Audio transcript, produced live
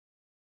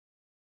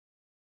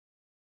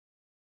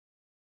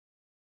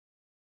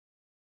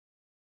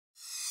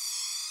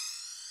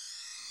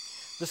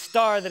The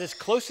star that is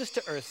closest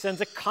to Earth sends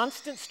a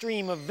constant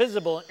stream of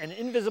visible and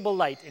invisible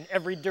light in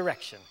every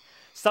direction.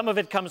 Some of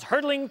it comes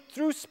hurtling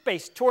through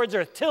space towards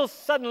Earth till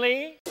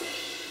suddenly...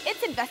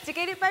 It's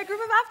investigated by a group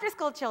of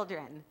after-school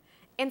children.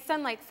 In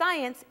Sunlight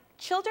Science,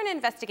 children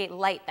investigate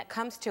light that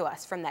comes to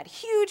us from that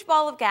huge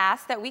ball of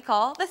gas that we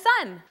call the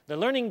sun. The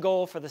learning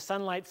goal for the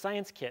Sunlight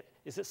Science Kit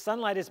is that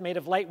sunlight is made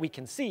of light we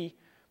can see,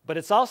 but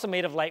it's also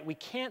made of light we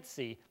can't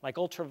see, like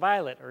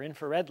ultraviolet or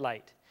infrared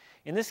light.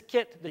 In this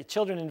kit, the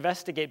children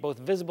investigate both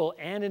visible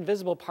and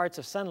invisible parts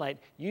of sunlight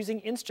using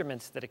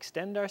instruments that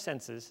extend our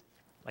senses,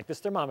 like this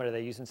thermometer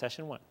they use in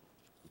session 1.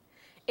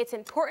 It's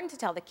important to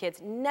tell the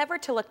kids never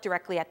to look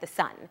directly at the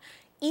sun,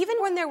 even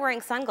when they're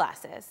wearing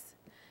sunglasses.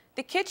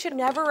 The kids should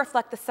never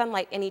reflect the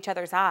sunlight in each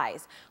other's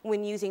eyes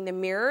when using the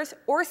mirrors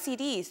or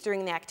CDs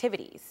during the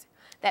activities.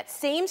 That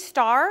same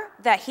star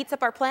that heats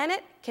up our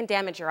planet can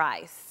damage your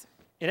eyes.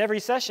 In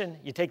every session,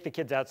 you take the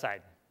kids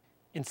outside.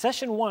 In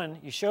session 1,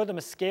 you show them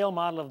a scale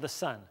model of the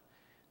sun.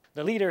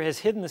 The leader has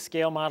hidden the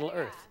scale model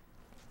Earth.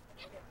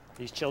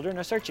 These children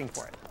are searching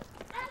for it.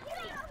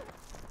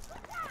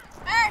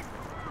 Earth!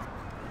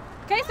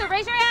 Okay, so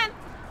raise your hand.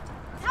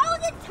 How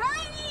is it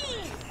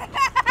tiny?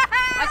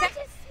 Okay.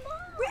 It's small.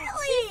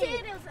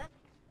 Really?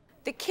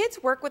 The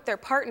kids work with their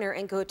partner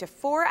and go to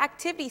 4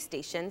 activity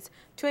stations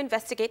to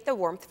investigate the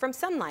warmth from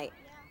sunlight.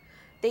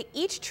 They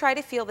each try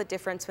to feel the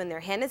difference when their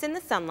hand is in the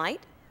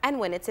sunlight and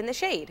when it's in the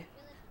shade.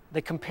 They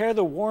compare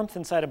the warmth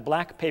inside a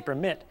black paper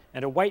mitt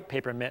and a white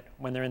paper mitt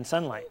when they're in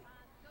sunlight.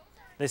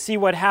 They see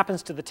what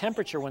happens to the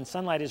temperature when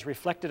sunlight is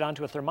reflected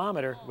onto a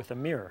thermometer with a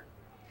mirror.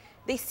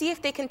 They see if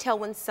they can tell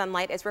when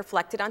sunlight is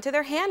reflected onto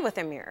their hand with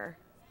a mirror.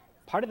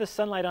 Part of the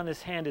sunlight on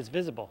this hand is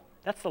visible.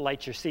 That's the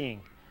light you're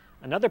seeing.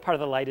 Another part of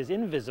the light is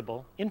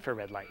invisible,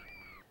 infrared light.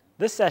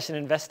 This session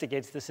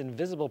investigates this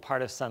invisible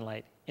part of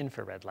sunlight,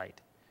 infrared light.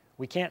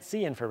 We can't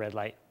see infrared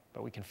light,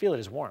 but we can feel it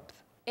as warmth.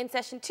 In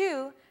session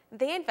 2,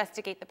 they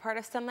investigate the part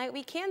of sunlight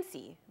we can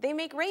see. They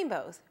make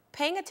rainbows,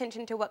 paying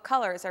attention to what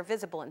colors are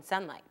visible in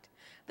sunlight.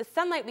 The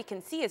sunlight we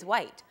can see is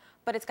white,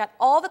 but it's got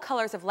all the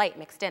colors of light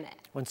mixed in it.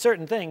 When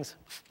certain things,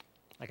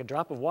 like a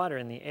drop of water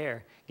in the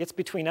air, gets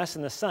between us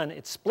and the sun,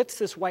 it splits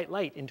this white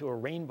light into a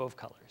rainbow of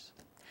colors.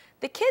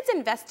 The kids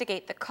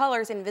investigate the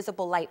colors in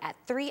visible light at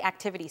 3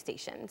 activity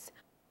stations.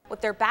 With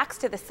their backs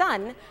to the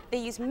sun, they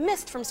use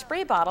mist from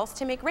spray bottles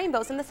to make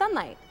rainbows in the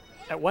sunlight.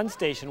 At one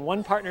station,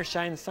 one partner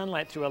shines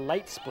sunlight through a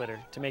light splitter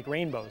to make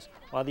rainbows,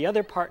 while the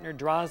other partner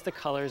draws the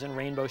colors and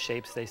rainbow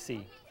shapes they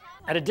see.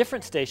 At a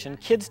different station,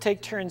 kids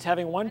take turns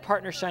having one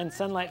partner shine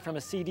sunlight from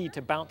a CD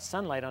to bounce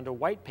sunlight onto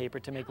white paper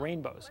to make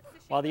rainbows,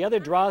 while the other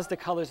draws the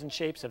colors and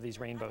shapes of these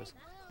rainbows.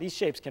 These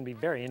shapes can be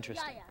very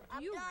interesting.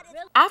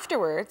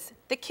 Afterwards,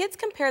 the kids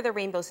compare the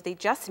rainbows they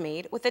just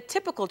made with a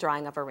typical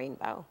drawing of a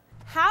rainbow.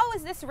 How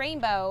is this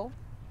rainbow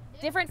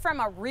different from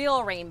a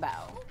real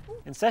rainbow?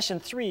 In session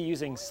 3,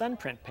 using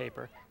sunprint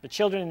paper, the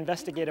children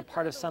investigate a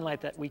part of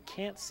sunlight that we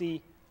can't see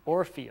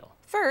or feel.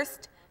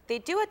 First, they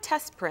do a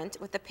test print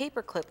with a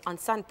paper clip on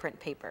sunprint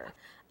paper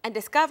and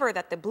discover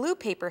that the blue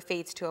paper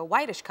fades to a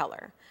whitish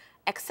color,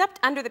 except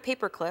under the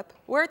paper clip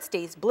where it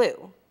stays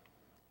blue.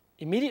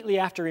 Immediately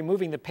after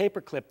removing the paper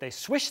clip, they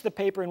swish the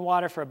paper in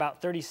water for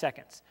about 30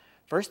 seconds.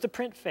 First the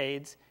print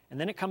fades, and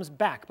then it comes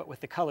back, but with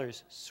the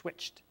colors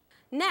switched.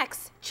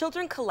 Next,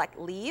 children collect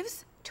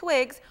leaves,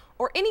 twigs,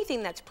 or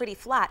anything that's pretty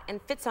flat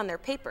and fits on their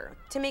paper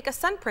to make a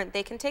sunprint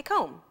they can take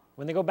home.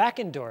 When they go back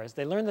indoors,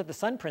 they learn that the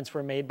sunprints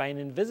were made by an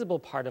invisible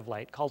part of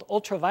light called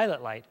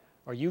ultraviolet light,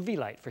 or UV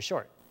light for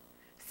short.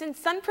 Since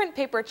sunprint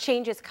paper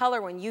changes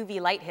color when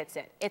UV light hits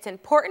it, it's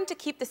important to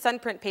keep the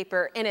sunprint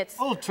paper in its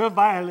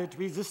ultraviolet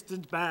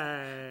resistant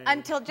bag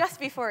until just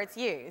before it's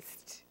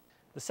used.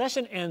 The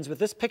session ends with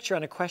this picture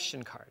on a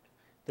question card.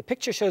 The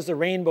picture shows the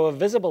rainbow of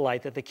visible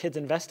light that the kids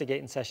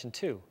investigate in session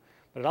 2,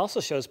 but it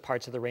also shows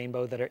parts of the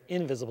rainbow that are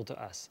invisible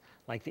to us,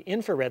 like the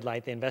infrared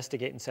light they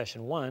investigate in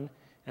session 1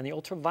 and the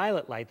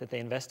ultraviolet light that they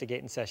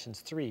investigate in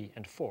sessions 3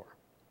 and 4.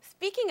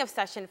 Speaking of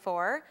session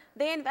 4,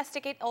 they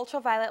investigate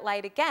ultraviolet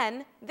light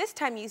again, this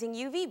time using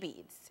UV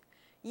beads.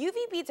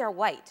 UV beads are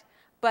white,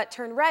 but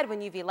turn red when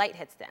UV light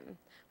hits them.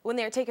 When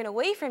they are taken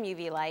away from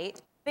UV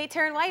light, they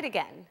turn white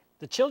again.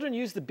 The children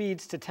use the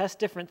beads to test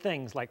different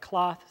things like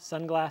cloth,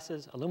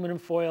 sunglasses, aluminum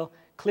foil,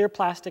 clear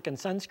plastic, and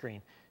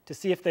sunscreen to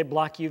see if they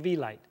block UV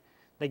light.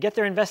 They get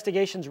their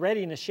investigations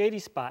ready in a shady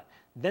spot,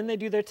 then they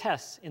do their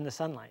tests in the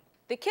sunlight.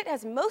 The kit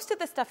has most of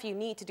the stuff you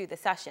need to do the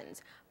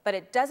sessions, but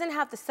it doesn't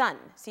have the sun,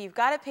 so you've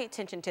got to pay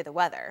attention to the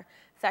weather.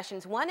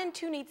 Sessions 1 and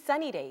 2 need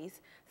sunny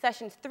days.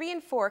 Sessions 3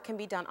 and 4 can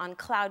be done on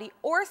cloudy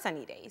or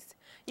sunny days.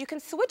 You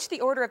can switch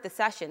the order of the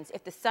sessions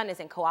if the sun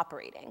isn't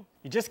cooperating.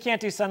 You just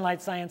can't do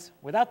sunlight science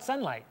without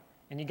sunlight,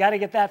 and you got to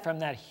get that from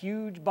that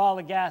huge ball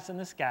of gas in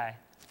the sky.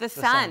 The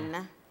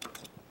sun.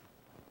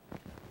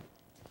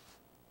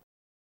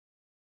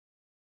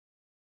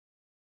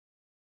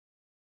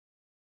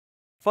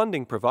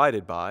 Funding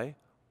provided by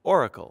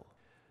Oracle,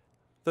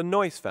 the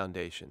Noyce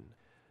Foundation,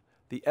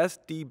 the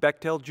S.D.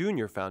 Bechtel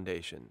Jr.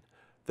 Foundation,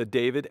 the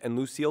David and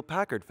Lucille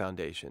Packard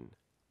Foundation,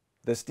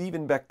 the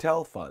Stephen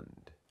Bechtel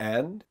Fund,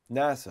 and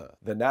NASA,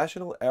 the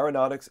National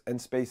Aeronautics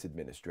and Space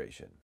Administration.